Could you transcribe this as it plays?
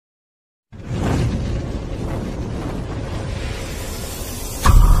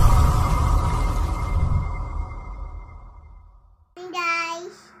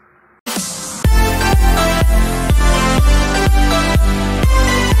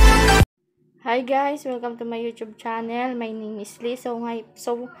Hi guys, welcome to my YouTube channel. My name is Lee. So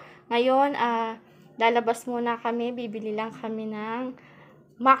ngayon, lalabas muna kami. Bibili lang kami ng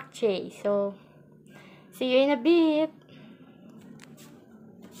makchay. So, see you in a bit.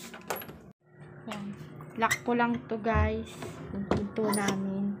 Yan. Lock ko lang to guys. Yung pinto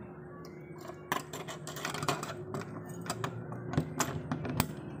namin.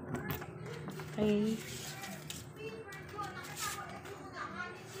 Okay.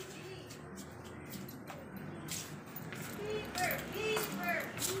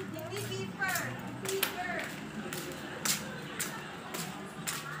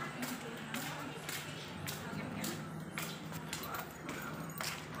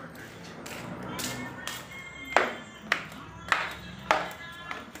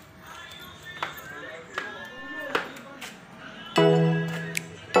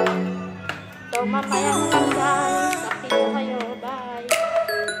 So, mamaya na lang guys. Update ko kayo. Bye.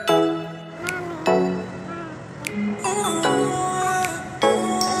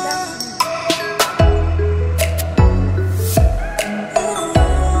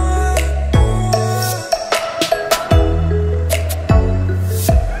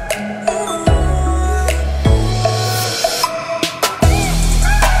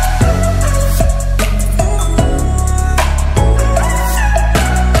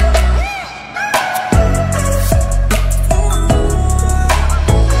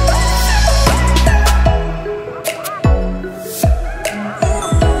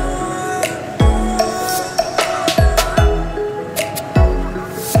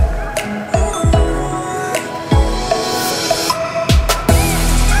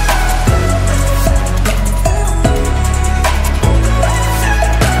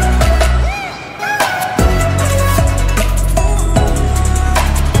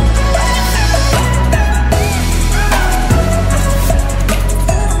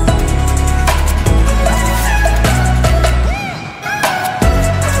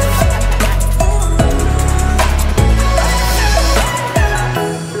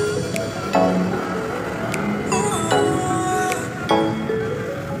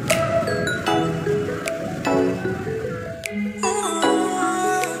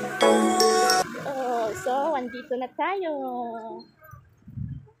 Andito na tayo.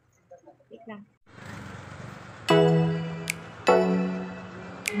 Wait lang.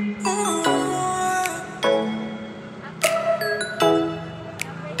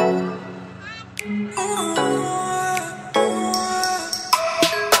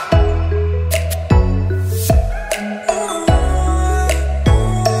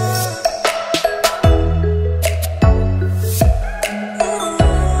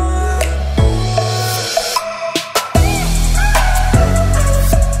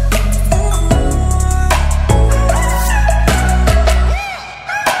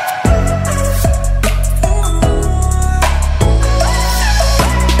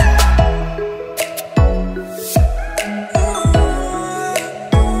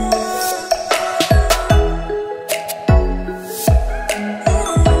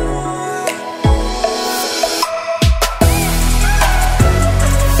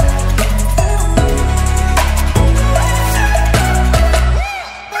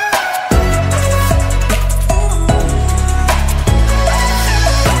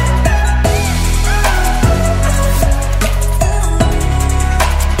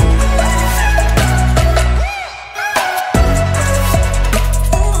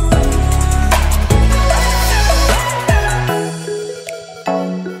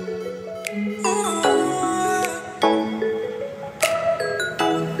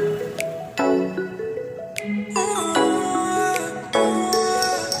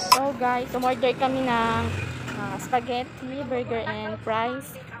 Guys, umorder kami ng spaghetti, burger, and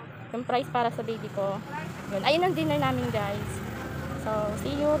fries. Yung fries para sa baby ko. Yun. Ayun ang dinner namin guys. So,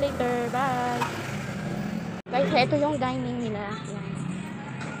 see you later. Bye! Guys, ito yung dining nila. Yan.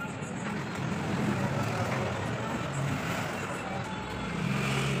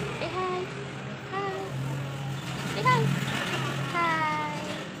 Say hi! Hi! Say hi! Hi!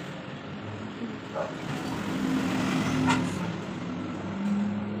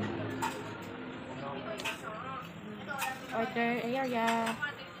 Order area. Hi.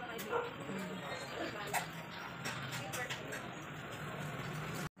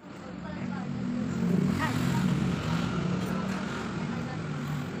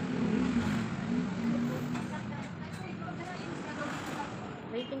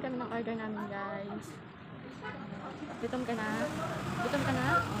 Waiting kami ng order namin guys. Gutom ka na? Gutom ka na?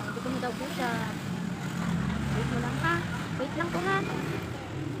 Oh, gutom na daw po siya. Wait mo lang ha. Wait lang po ha.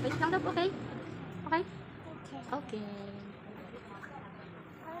 Wait lang daw po, okay? Okay? Okay.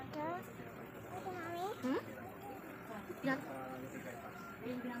 Yan.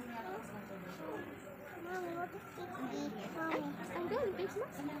 Ang galing, face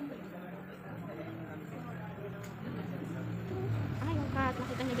mask. Ah, yung cat.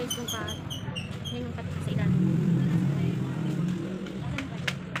 Nakita niyo guys yung cat. Yan yung cat sa ilalim.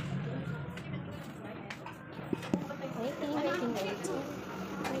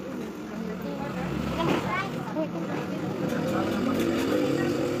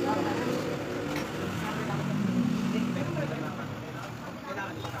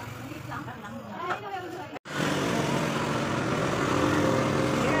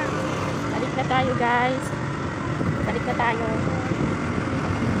 Balik na tayo guys. Balik na tayo.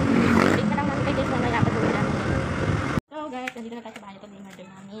 Balik na lang namin kay guys mamaya pag-uwi namin. So guys, nandito na tayo sa bahay. Ito na yung murder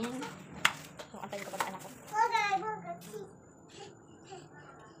namin. So, antayin ko pa ng anak ko.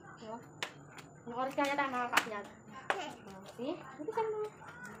 Anong oras kaya tayo makakaakyat? Okay? Dito ka mo.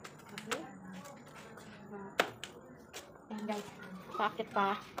 Okay? Ayan guys. Paakyat pa.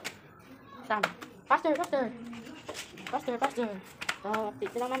 Saan? Faster, faster. Faster, faster. So,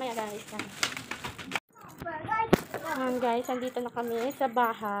 update lang mamaya guys. Ayan guys, andito na kami sa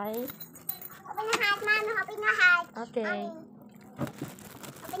bahay. Open the hat, Mama. Open the hat. Okay.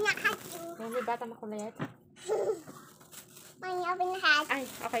 Open the hat. Ayan, may bata makulit. Mommy, open the hat. Ay,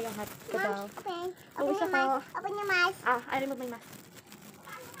 okay yung hat ko daw. Open. Oh, Open isa your ko. mask. Open your mask. Ah, I remove my mask.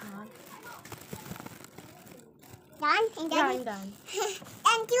 Ayan. Done? And Yeah, then I'm done.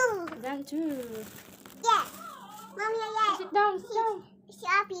 and two. Done too. Yes. Mommy, yes. Sit down, sit down. It's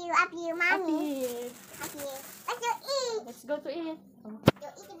up you, Up Mommy. here. Up you. Let's go eat. Let's go to eat. Oh, You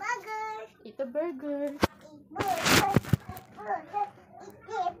eat the burger. eat a burger. Eat burger. Burger. Eat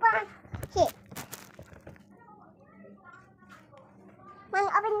the burger. Here. Mommy,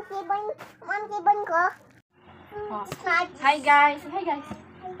 open the table. Mommy, table ko. Oh. It's not. Hi guys. Hi guys.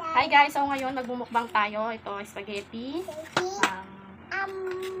 Hi Hi, guys. So ngayon magbumukbang tayo. Ito spaghetti.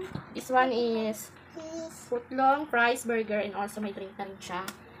 Um, this one is Please. footlong, fries, burger, and also may drink na rin siya.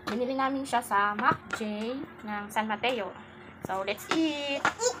 Binili namin siya sa McJ ng San Mateo. So let's eat.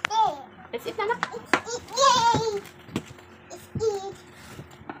 Eat it. Let's eat na. It's eat. Yay. It's eat.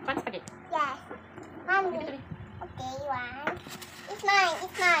 One spaghetti. Yes. Mommy. Give it to me. Okay, one. It's mine.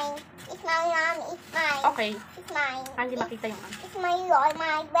 It's mine. It's mine, Mommy. It's mine. Okay. It's mine. Hindi makita yung ano. It's my Lord,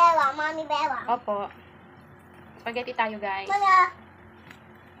 my Bella, Mommy Bella. Opo. Spaghetti tayo guys. Mama.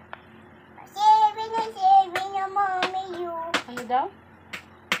 Saving na, Mommy, you. Ano daw?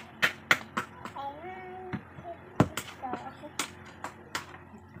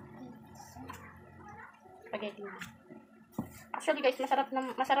 Spaghetti na. Actually guys,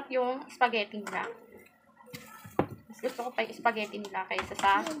 masarap yung spaghetti nila. Mas gusto ko pa yung spaghetti nila kaysa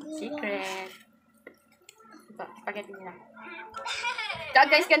sa secret. Ito, spaghetti nila. Kaya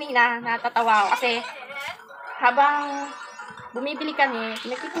guys, kanina natatawa ako kasi habang bumibili kami,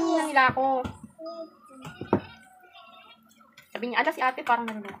 nagtitingin nila ako. Sabi niya, ala si ate parang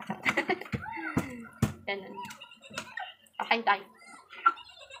nanonood. Ganun. Pakain tayo.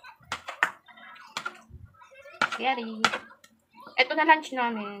 Scary. Ito na lunch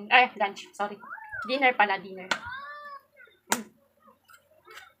namin. Ay, lunch. Sorry. Dinner pala, dinner.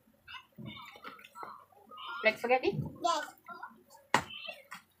 Like spaghetti? Yes.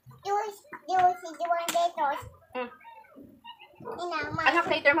 You want potatoes. Anak,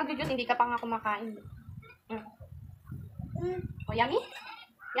 later mag-juice, hindi ka pa nga kumakain. Oh, yummy?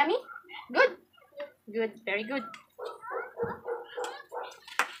 Yummy? Good? Good. Very good.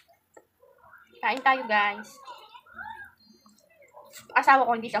 Kain tayo, guys. Asawa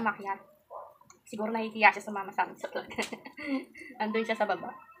ko, hindi siya umakyat. Siguro nahihiya siya sa mama sa amin sa vlog. Andun siya sa baba.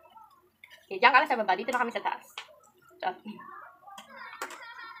 Okay, diyan ka lang sa baba. Dito na kami sa taas. So,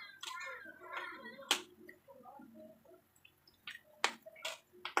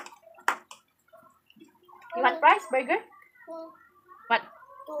 you want fries? Burger? What?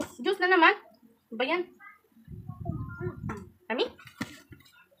 Juice na naman? Ano ba yan? Kami?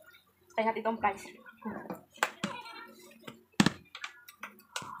 Tayo natin itong fries.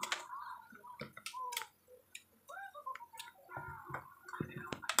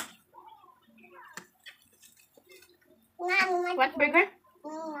 What burger?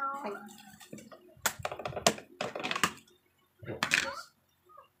 Okay.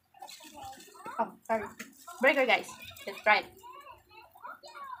 Oh, sorry. Burger, guys. Let's try it.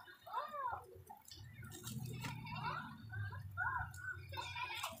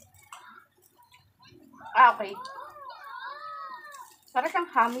 Ah, okay. Para siyang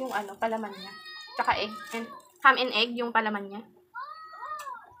ham yung ano, palaman niya. Tsaka egg. And, ham and egg yung palaman niya.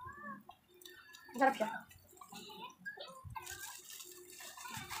 Masarap siya.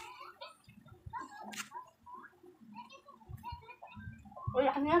 Uy,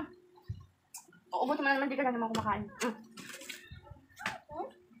 laki niya. Uubos naman di ka na naman kumakain.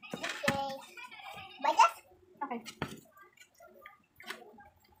 Okay. Bagas? Okay.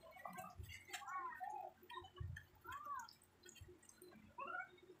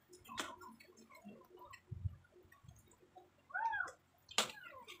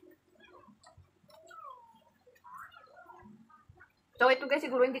 So, ito guys,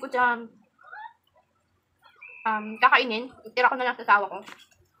 siguro hindi ko siya kakainin. Itira ko na lang sa sawa ko.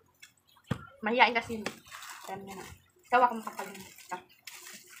 Mahihain kasi yun. Alam niya na. Sawa ko makapalin.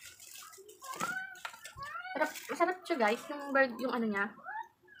 Masarap siya guys. Yung bird, yung ano niya.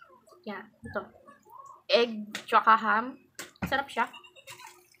 Yan, ito. Egg, tsaka ham. Masarap siya.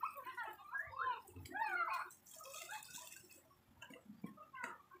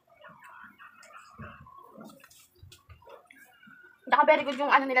 Saka very good yung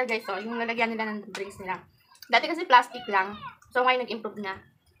ano nila guys, so, yung lalagyan nila ng drinks nila. Dati kasi plastic lang. So ngayon nag-improve na.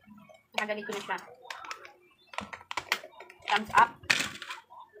 Nakaganito na siya. Thumbs up.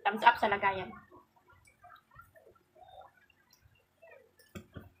 Thumbs up sa lagayan.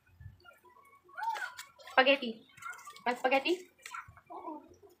 Spaghetti. Spaghetti?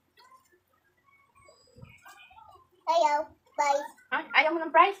 Ayaw. Bye. Ha? Ayaw mo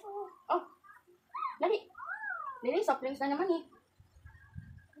ng fries? Oh. Dali. Dali, soft drinks na naman eh.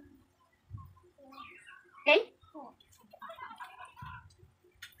 Okay?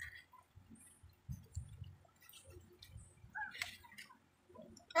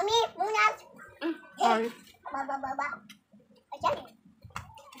 Mami, muna. Sorry. Baba. Ayan.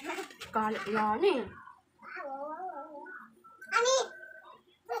 Kalat yan eh. Mami.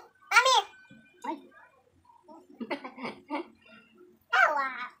 Mami. Ay. Tawa.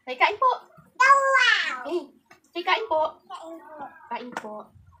 Ay, kain po. Tawa. Eh, ay, kain po. Kain po. Kain po.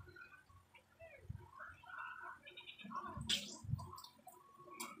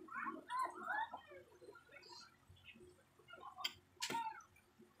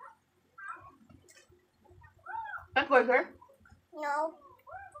 Not burger? No.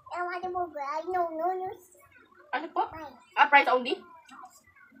 I want a burger. No. Ano po? Fine. Fries only?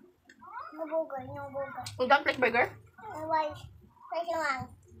 No burger. You don't like burger? Why? Where's your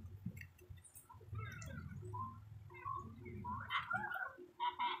mom?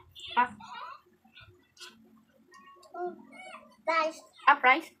 Ah, Guys.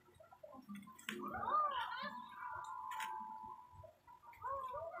 fries?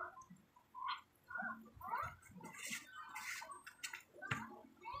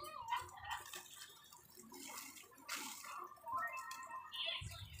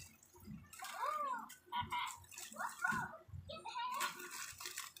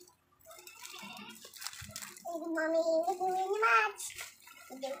 Mommy, thank you very much.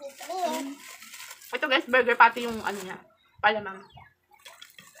 Thank you. Ito guys, burger pati yung ano niya. Palamang.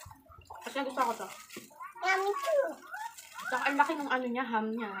 Kasi gusto ko to. Yeah, me too. Saka ang laki ng ano niya, ham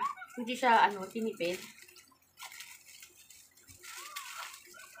niya. Hindi siya ano, tinipid.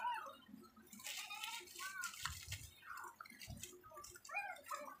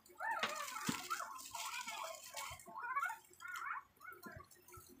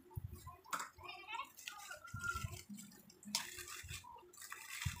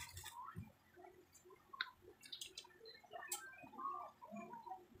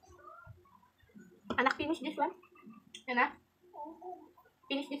 Anak, finish this one? Yan na?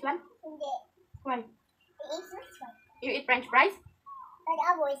 Finish this one? Hindi. Why? It's this one. You eat french fries?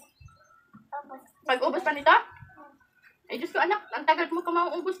 Pag-abos. Pag-ubos pa nito? Ay, Diyos ko anak, ang tagal mo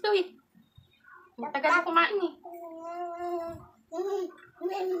kumaubos to eh. Ang tagal mo kumain eh.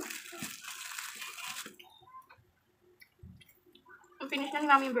 Ang finish na ni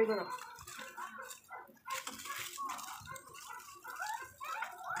mami yung burger. Oh.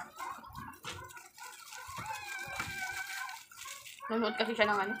 Nanonood kasi siya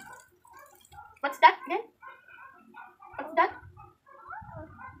ng ano. What's that again? What's that?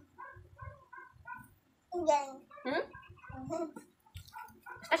 Yan. Hmm?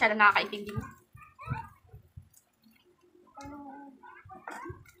 Basta siya lang nakakaintindi mo.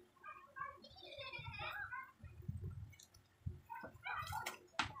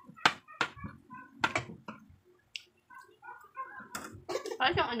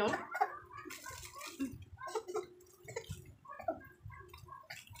 Parang siyang ano?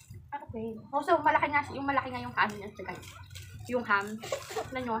 Okay. Oh, so malaki nga yung ano niya sa guys. Yung ham.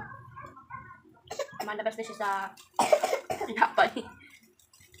 Tignan nyo. Malabas na siya sa tinapay.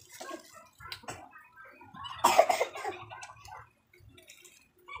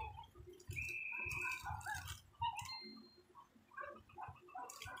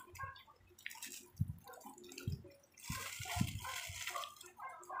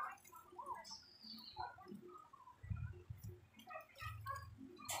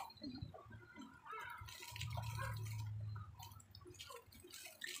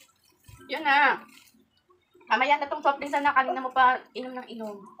 Yun na. Mamaya na tong soft drinks na kanina mo pa inom ng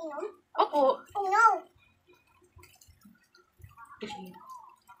inom. Inom? Opo. Oh no! Kasi,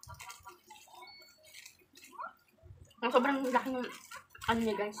 ang sobrang laki ng ano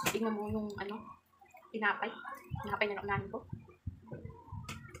niya guys. Tingnan mo yung ano, tinapay. Tinapay na naunahan ko.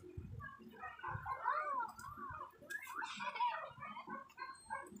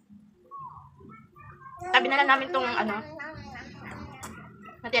 Tabi na lang namin tong ano,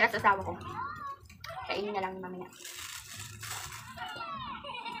 natira sa asawa ko. Kainin na lang ni mamaya.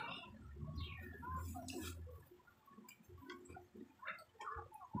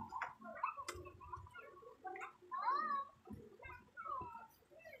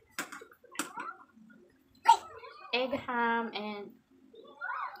 Egg ham and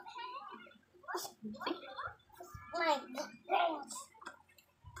My goodness.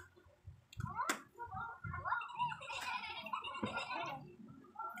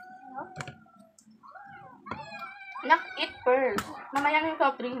 Nak, eat first. Mamaya na yung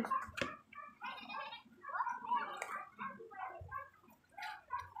soft drinks.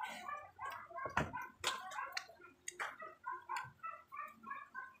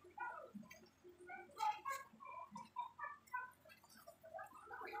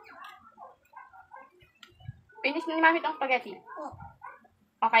 Finish na ni Mami itong spaghetti.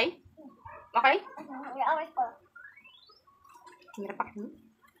 Okay? Okay? Hours ko. Hirap pa kayo.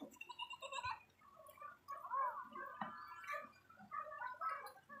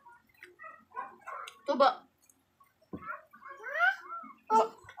 Tubo. Tubo.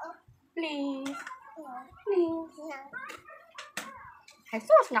 Please. Please. No.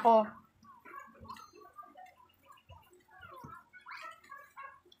 Jesus, nako.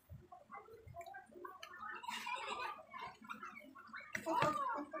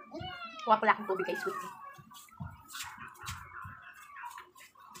 Kuha pala akong tubig kay Sweet.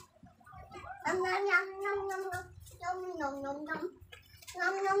 Nom nom nom nom nom nom nom nom nom.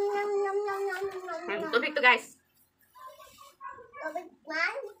 Nom nom nom nom nom nom nom nom. Tubig to guys. Tubig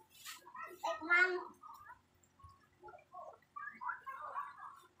man. Man.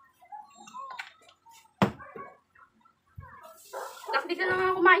 Tapos di ka na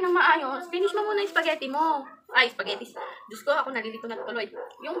nga kumain ng maayos. Finish mo muna yung spaghetti mo. Ay, spaghetti. Diyos ko, ako nalilito na tuloy.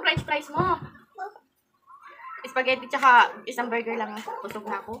 Yung french fries mo. Spaghetti tsaka isang burger lang. Busog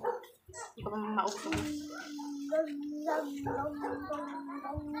na ako. Hindi ko pa maubos.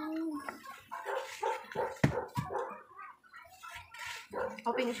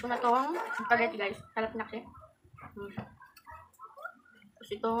 O, finish ko na tong spaghetti guys. Sarap na kasi.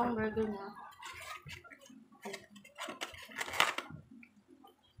 Tapos itong burger niya.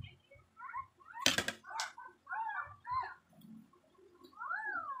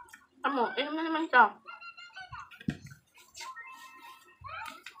 Amo, inom na naman siya.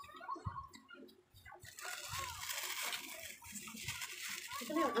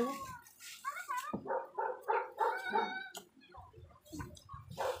 Ito na yung ano.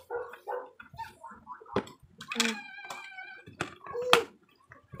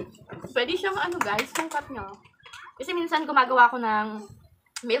 Pwede siyang ano guys, sungkat niya. Kasi minsan gumagawa ko ng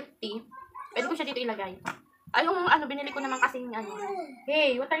milk tea. Pwede ko siya dito ilagay. Ay, yung ano, binili ko naman kasing ano.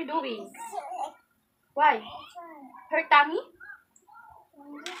 Hey, what are you doing? Why? Her tummy?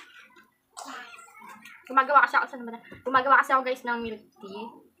 Gumagawa kasi ako, saan ba na? Gumagawa kasi ako guys ng milk tea.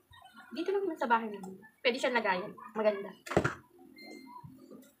 Dito lang naman sa bahay namin. Pwede siya lagayan. Maganda.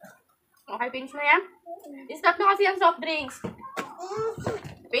 Okay, finish mo yan? I-stop na kasi ang soft drinks.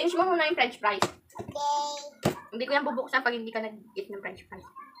 Finish mo muna yung french fries. Okay. Hindi ko yan bubuksan pag hindi ka nag-eat ng french fries.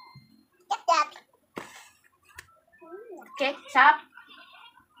 Tap tap. Okay, stop.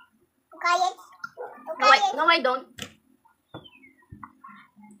 Quiet. No, I don't.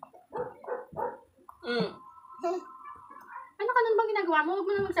 Ano ka nun bang ginagawa mo? Huwag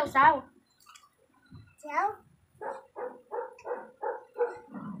mo na magsawsaw. So,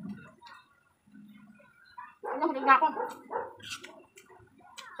 Ano, hulig na ako.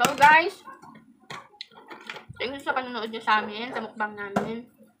 So guys, thank you sa panonood nyo sa amin, sa mukbang namin.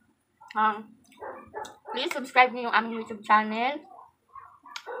 Please subscribe nyo yung aming YouTube channel.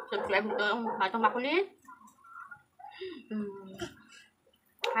 Subscribe nyo yung Batong Makulit.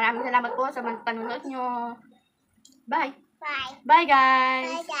 Maraming salamat po sa panonood nyo. Bye! bye. Bye guys!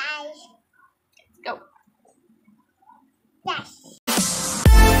 Bye guys. Go! Yes.